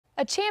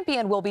A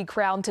champion will be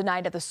crowned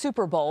tonight at the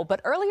Super Bowl, but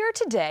earlier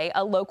today,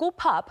 a local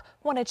pup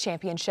won a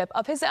championship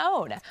of his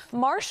own.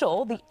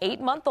 Marshall, the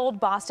 8-month-old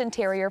Boston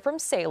Terrier from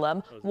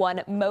Salem,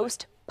 won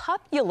Most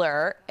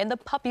Pupular in the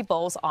Puppy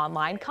Bowl's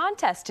online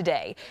contest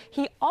today.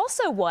 He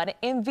also won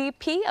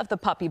MVP of the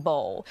Puppy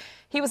Bowl.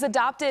 He was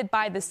adopted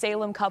by the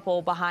Salem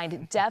couple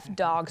behind Deaf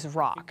Dogs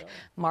Rock.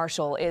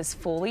 Marshall is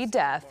fully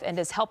deaf and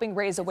is helping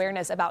raise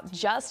awareness about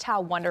just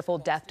how wonderful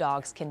deaf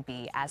dogs can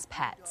be as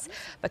pets.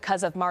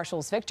 Because of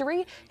Marshall's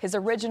victory, his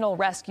original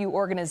rescue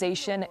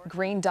organization,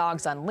 Green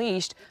Dogs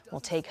Unleashed,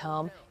 will take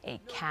home a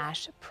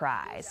cash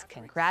prize.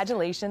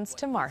 Congratulations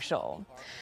to Marshall.